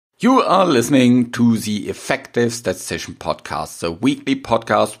You are listening to the Effective Statistician Podcast, the weekly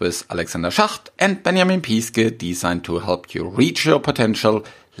podcast with Alexander Schacht and Benjamin Pieske, designed to help you reach your potential,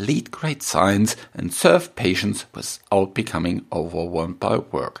 lead great science, and serve patients without becoming overwhelmed by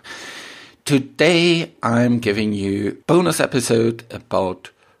work. Today, I'm giving you a bonus episode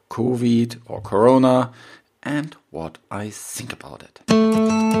about COVID or Corona and what I think about it.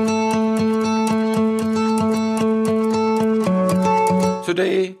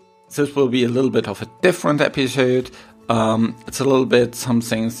 Today, this will be a little bit of a different episode. It's a little bit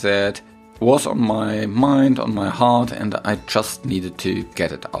something that was on my mind, on my heart, and I just needed to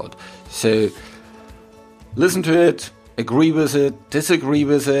get it out. So listen to it, agree with it, disagree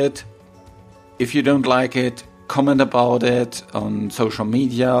with it. If you don't like it, comment about it on social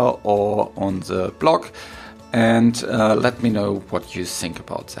media or on the blog, and let me know what you think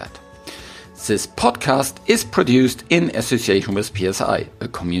about that. This podcast is produced in association with PSI, a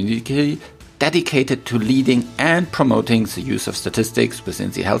community dedicated to leading and promoting the use of statistics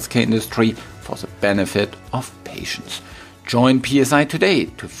within the healthcare industry for the benefit of patients. Join PSI today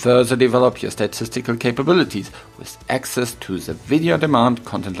to further develop your statistical capabilities with access to the video demand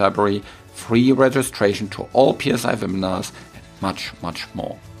content library, free registration to all PSI webinars, and much, much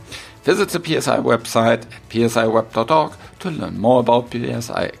more. Visit the PSI website at psiweb.org to learn more about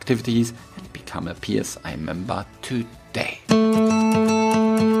PSI activities and become a PSI member today.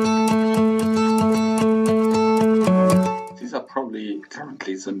 These are probably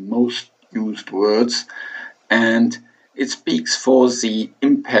currently the most used words, and it speaks for the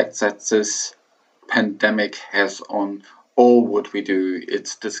impact that this pandemic has on all what we do.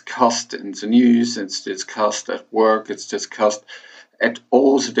 It's discussed in the news, it's discussed at work, it's discussed at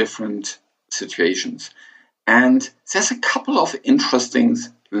all the different situations. And there's a couple of interesting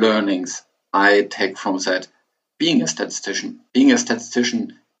learnings I take from that being a statistician in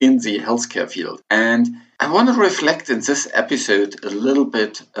the healthcare field. And I want to reflect in this episode a little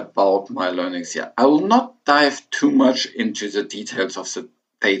bit about my learnings here. I will not dive too much into the details of the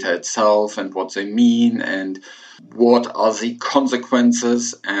data itself and what they mean and what are the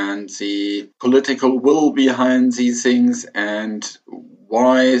consequences and the political will behind these things and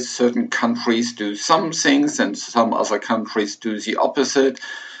why certain countries do some things and some other countries do the opposite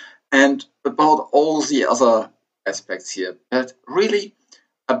and about all the other aspects here, but really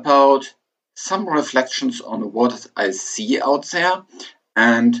about some reflections on what I see out there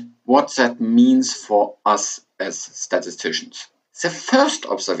and what that means for us as statisticians. The first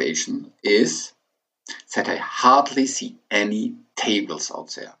observation is that I hardly see any tables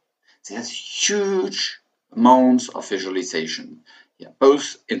out there. There's huge amounts of visualization.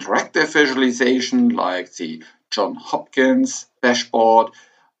 Both interactive visualization like the Johns Hopkins dashboard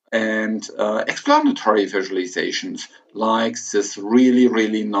and explanatory visualizations like this really,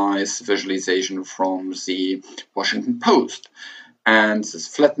 really nice visualization from the Washington Post and this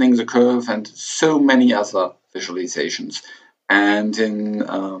flattening the curve and so many other visualizations. And in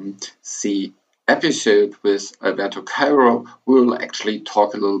the episode with Alberto Cairo, we'll actually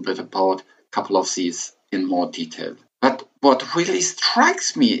talk a little bit about a couple of these in more detail. But what really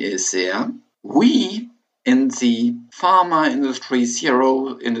strikes me is we in the pharma industry,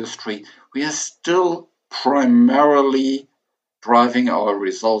 CRO industry, we are still primarily driving our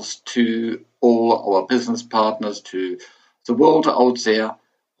results to all our business partners, to the world out there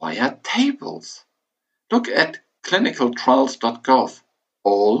via tables. Look at clinicaltrials.gov,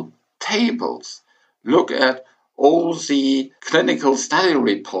 all tables. Look at all the clinical study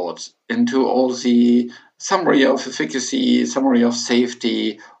reports into all the summary of efficacy, summary of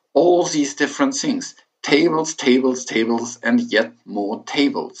safety, all these different things. Tables, tables, tables, and yet more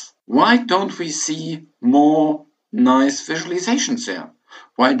tables. Why don't we see more nice visualizations there?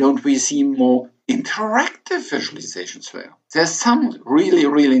 Why don't we see more interactive visualizations there? There's some really,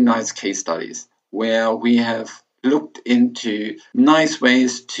 really nice case studies where we have looked into nice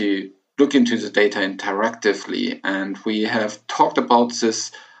ways to look into the data interactively, and we have talked about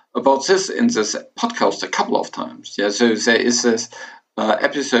this in this podcast a couple of times. So there is this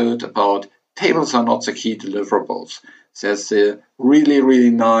episode about tables are not the key deliverables. There's a really, really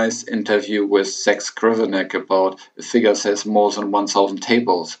nice interview with Zach Scrivenek about a figure says more than 1,000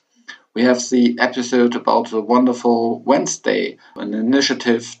 tables. We have the episode about the wonderful Wednesday, an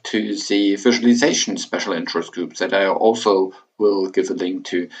initiative to the visualization special interest group that I also will give a link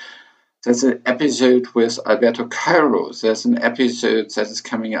to. There's an episode with Alberto Cairo. There's an episode that is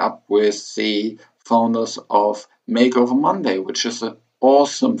coming up with the founders of Makeover Monday, which is an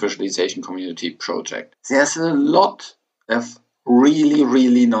awesome visualization community project. There's a lot of really,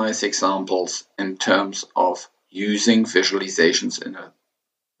 really nice examples in terms of using visualizations in a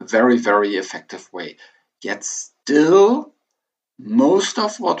a very, very effective way. Yet still, most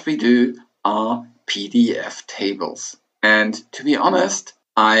of what we do are PDF tables. And to be honest,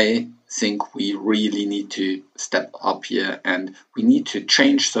 I think we really need to step up here, and we need to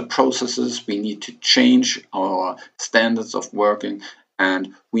change the processes, we need to change our standards of working,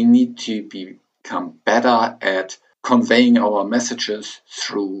 and we need to become better at conveying our messages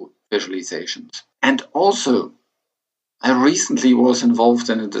through visualizations. And also, I recently was involved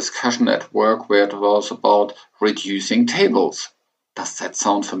in a discussion at work where it was about reducing tables. Does that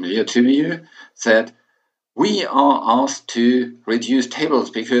sound familiar to you? That we are asked to reduce tables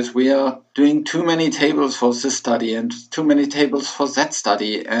because we are doing too many tables for this study and too many tables for that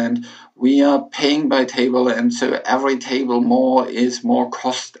study, and we are paying by table, and so every table more is more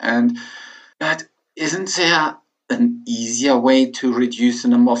cost. But isn't there an easier way to reduce the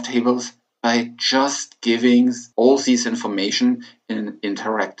number of tables by just giving all this information in an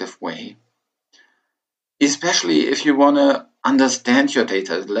interactive way? Especially if you want to understand your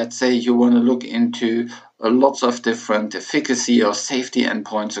data. Let's say you want to look into lots of different efficacy or safety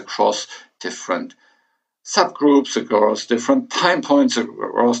endpoints across different subgroups, across different time points,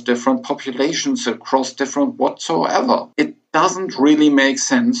 across different populations, across different whatsoever. It doesn't really make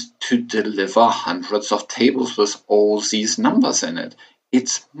sense to deliver hundreds of tables with all these numbers in it.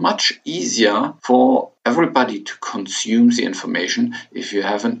 It's much easier for everybody to consume the information if you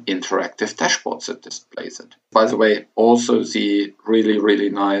have an interactive dashboard that displays it. By the way, also the really, really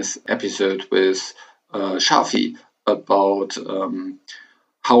nice episode with Shafi about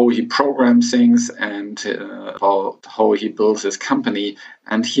how he programs things and about how he builds his company.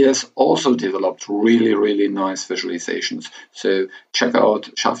 And he has also developed really, really nice visualizations. So check out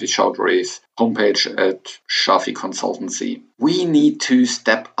Shafi Chowdhury's homepage at Shafi Consultancy. We need to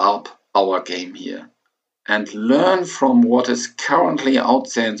step up our game here and learn from what is currently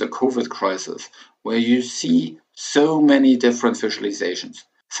out there in the COVID crisis, where you see so many different visualizations.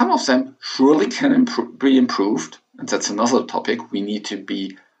 Some of them surely can be improved, and that's another topic. We need to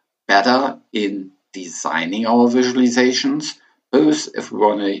be better in designing our visualizations, both if we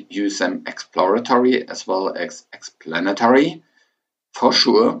want to use them exploratory as well as explanatory, for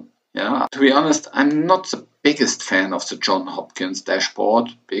sure. Yeah. To be honest, I'm not the biggest fan of the Johns Hopkins dashboard,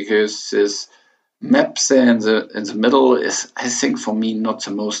 because this map there in the middle is, I think, for me, not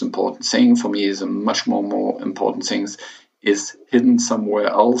the most important thing. For me, is a much more important thing is hidden somewhere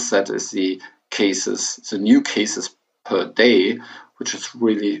else. That is the new cases per day, which is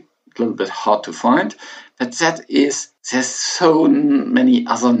really a little bit hard to find. But there's so many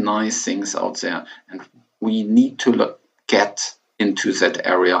other nice things out there, and we need to get into that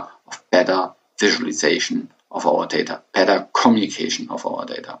area of better visualization of our data, better communication of our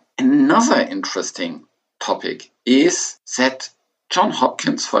data. Another interesting topic is that Johns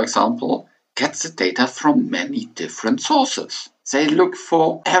Hopkins, for example, gets the data from many different sources. They look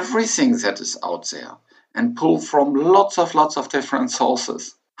for everything that is out there and pull from lots of different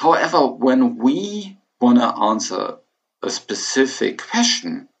sources. However, when we want to answer a specific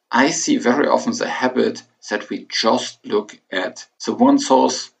question, I see very often the habit that we just look at the one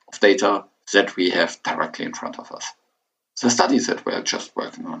source of data that we have directly in front of us, the studies that we're just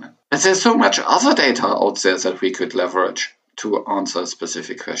working on it. But there's so much other data out there that we could leverage to answer a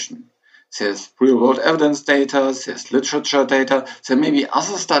specific question. There's real-world evidence data, there's literature data, there may be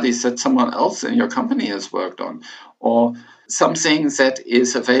other studies that someone else in your company has worked on, or something that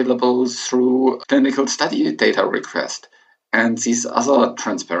is available through clinical study data request, and these other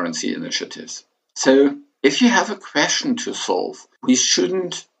transparency initiatives. So if you have a question to solve, we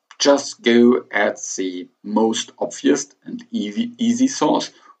shouldn't just go at the most obvious and easy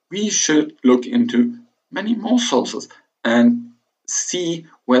source. We should look into many more sources and see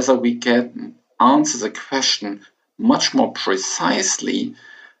whether we can answer the question much more precisely,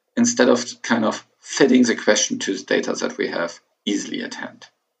 instead of kind of fitting the question to the data that we have easily at hand.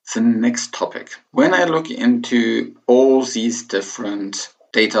 The next topic. When I look into all these different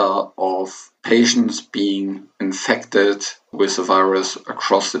data of patients being infected with the virus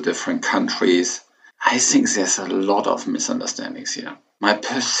across the different countries, I think there's a lot of misunderstandings here. My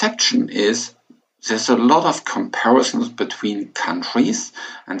perception is there's a lot of comparisons between countries,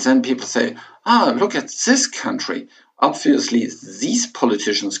 and then people say, look at this country. Obviously, these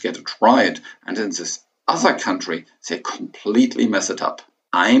politicians get it right, and in this other country, they completely mess it up.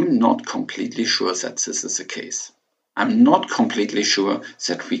 I'm not completely sure that this is the case. I'm not completely sure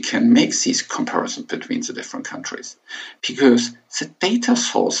that we can make these comparisons between the different countries, because the data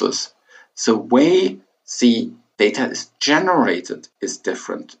sources, the way the data is generated is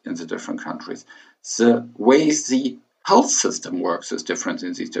different in the different countries. The way the health system works is different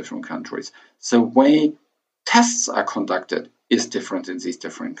in these different countries. The way tests are conducted is different in these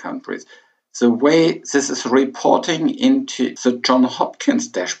different countries. The way this is reporting into the Johns Hopkins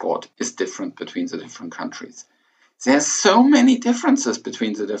dashboard is different between the different countries. There's so many differences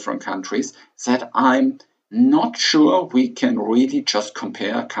between the different countries that I'm not sure we can really just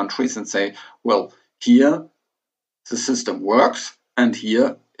compare countries and say, well, here the system works and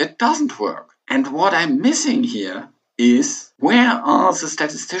here it doesn't work. And what I'm missing here is, where are the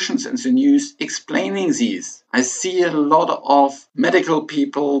statisticians in the news explaining these? I see a lot of medical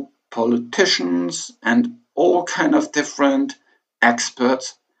people, politicians, and all kind of different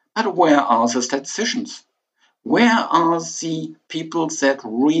experts, but where are the statisticians? Where are the people that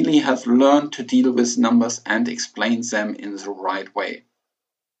really have learned to deal with numbers and explain them in the right way?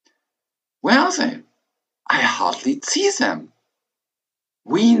 Where are they? I hardly see them.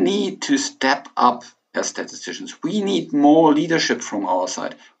 We need to step up as statisticians. We need more leadership from our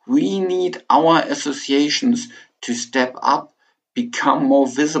side. We need our associations to step up, become more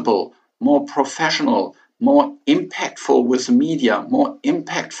visible, more professional, more impactful with the media, more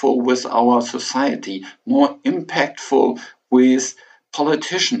impactful with our society, more impactful with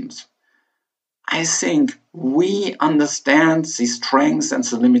politicians. I think we understand the strengths and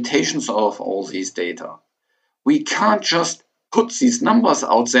the limitations of all these data. We can't just put these numbers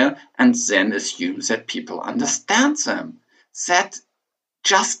out there and then assume that people understand them. That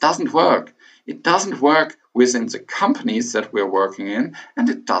just doesn't work. It doesn't work within the companies that we're working in, and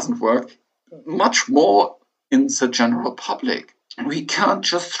it doesn't work much more in the general public. We can't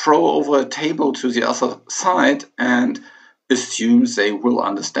just throw over a table to the other side and assume they will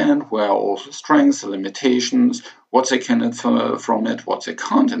understand where are all the strengths, the limitations, what they can infer from it, what they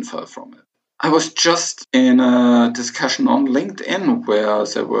can't infer from it. I was just in a discussion on LinkedIn where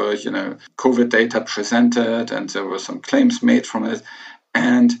there were, COVID data presented and there were some claims made from it.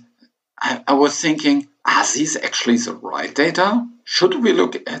 And I was thinking, are these actually the right data? Should we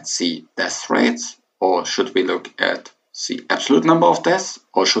look at the death rates, or should we look at the absolute number of deaths,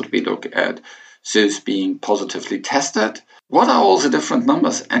 or should we look at those being positively tested? What are all the different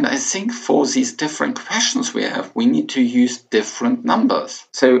numbers? And I think for these different questions we have, we need to use different numbers.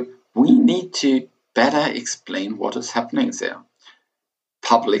 So we need to better explain what is happening there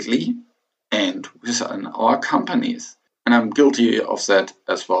publicly and within our companies. And I'm guilty of that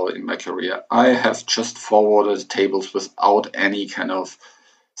as well in my career. I have just forwarded tables without any kind of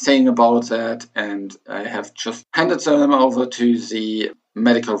saying about that, and I have just handed them over to the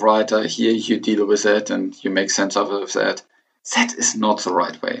medical writer. Here, you deal with it and you make sense of that. That is not the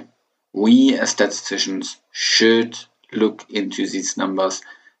right way. We as statisticians should look into these numbers,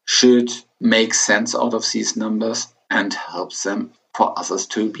 should make sense out of these numbers and help them for others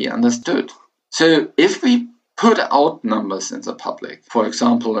to be understood. So if we put out numbers in the public, for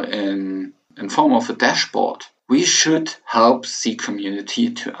example, in form of a dashboard, we should help the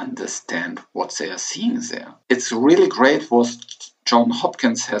community to understand what they are seeing there. It's really great what Johns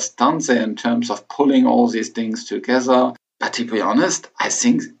Hopkins has done there in terms of pulling all these things together. But to be honest, I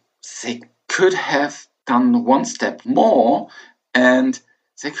think they could have done one step more, and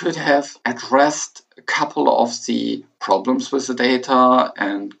they could have addressed a couple of the problems with the data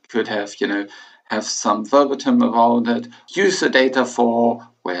and could have, have some verbatim about it, use the data for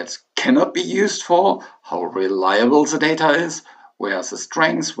where it cannot be used for, how reliable the data is, where are the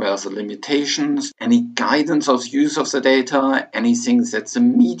strengths, where are the limitations, any guidance of use of the data, anything that the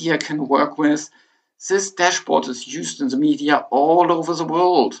media can work with. This dashboard is used in the media all over the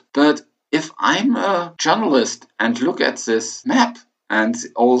world. But if I'm a journalist and look at this map and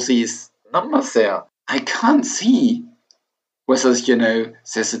all these numbers there, I can't see whether,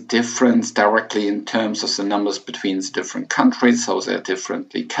 there's a difference directly in terms of the numbers between the different countries, how they're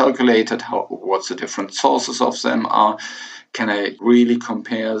differently calculated, what the different sources of them are. Can I really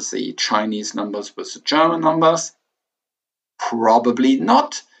compare the Chinese numbers with the German numbers? Probably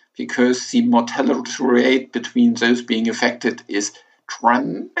not, because the mortality rate between those being affected is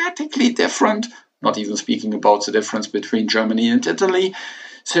dramatically different, not even speaking about the difference between Germany and Italy.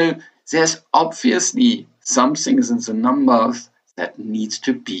 So there's obviously some things in the numbers that needs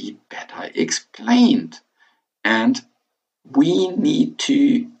to be better explained. And we need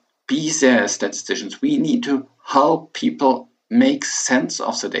to be there as statisticians. We need to help people make sense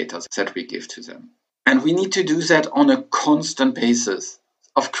of the data that we give to them. And we need to do that on a constant basis.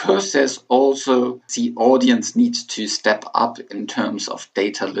 Of course, there's also the audience needs to step up in terms of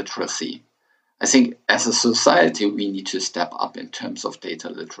data literacy. I think as a society, we need to step up in terms of data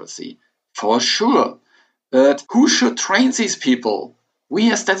literacy, for sure. But who should train these people? We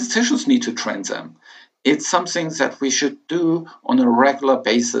as statisticians need to train them. It's something that we should do on a regular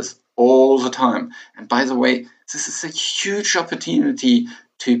basis all the time. And by the way, this is a huge opportunity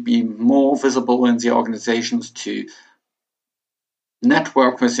to be more visible in the organizations, to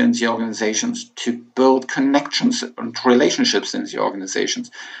network within the organizations, to build connections and relationships in the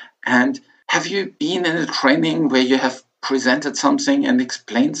organizations. And have you been in a training where you have presented something and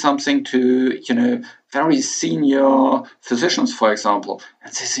explained something to, very senior physicians, for example,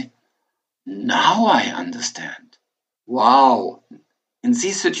 and they say, now I understand. Wow. In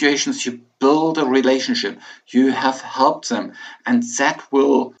these situations, you build a relationship, you have helped them, and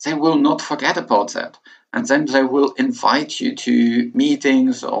they will not forget about that. And then they will invite you to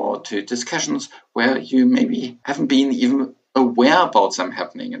meetings or to discussions where you maybe haven't been even aware about them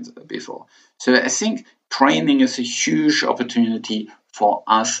happening before. So I think training is a huge opportunity for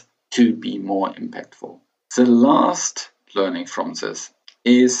us to be more impactful. The last learning from this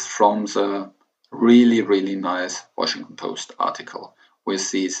is from the really, really nice Washington Post article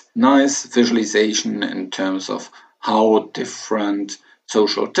with these nice visualization in terms of how different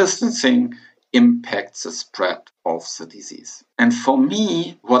social distancing impacts the spread of the disease. And for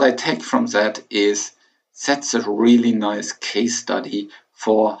me, what I take from that is that's a really nice case study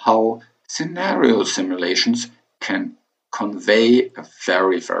for how scenario simulations can convey a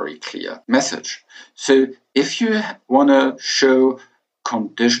very, very clear message. So if you want to show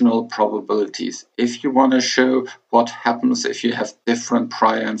conditional probabilities, if you want to show what happens if you have different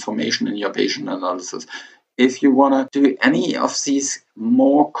prior information in your Bayesian analysis, if you want to do any of these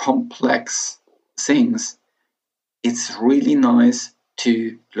more complex things, it's really nice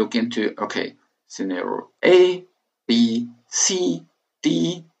to look into, okay, scenario A, B, C,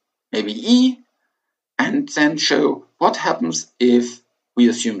 D, maybe E, and then show what happens if we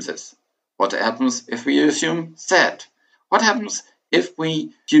assume this. What happens if we assume that? What happens if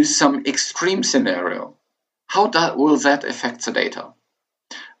we use some extreme scenario? How will that affect the data?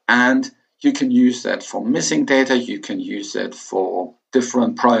 And you can use that for missing data. You can use that for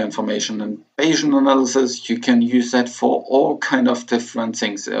different prior information and Bayesian analysis. You can use that for all kind of different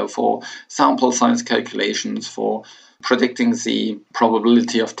things, for sample size calculations, for predicting the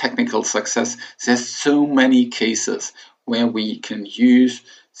probability of technical success. There's so many cases where we can use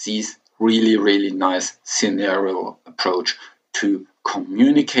these really, really nice scenario approach to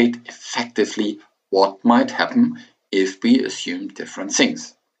communicate effectively what might happen if we assume different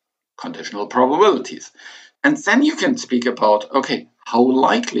things, conditional probabilities. And then you can speak about, okay, how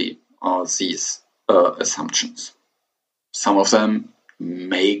likely are these assumptions? Some of them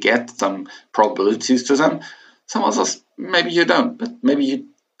may get some probabilities to them. Some others, maybe you don't, but maybe you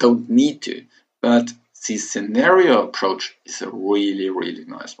don't need to. But the scenario approach is a really, really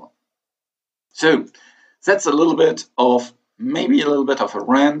nice one. So that's maybe a little bit of a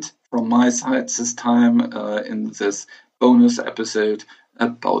rant from my side this time in this bonus episode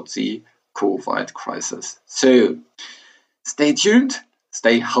about the COVID crisis. So stay tuned,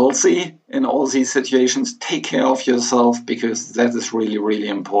 stay healthy in all these situations, take care of yourself because that is really, really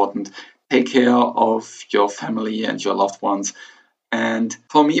important. Take care of your family and your loved ones. And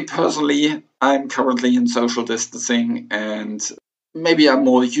for me personally, I'm currently in social distancing and maybe I'm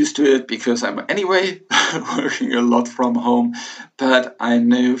more used to it because I'm anyway working a lot from home. But I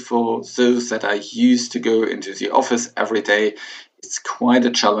know for those that are used to go into the office every day, it's quite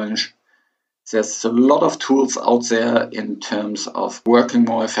a challenge. There's a lot of tools out there in terms of working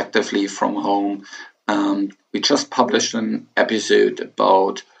more effectively from home. We just published an episode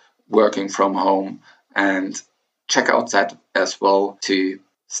about working from home, and check out that as well to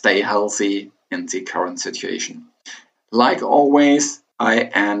stay healthy in the current situation. Like always, I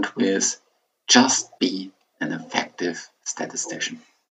end with just be an effective statistician.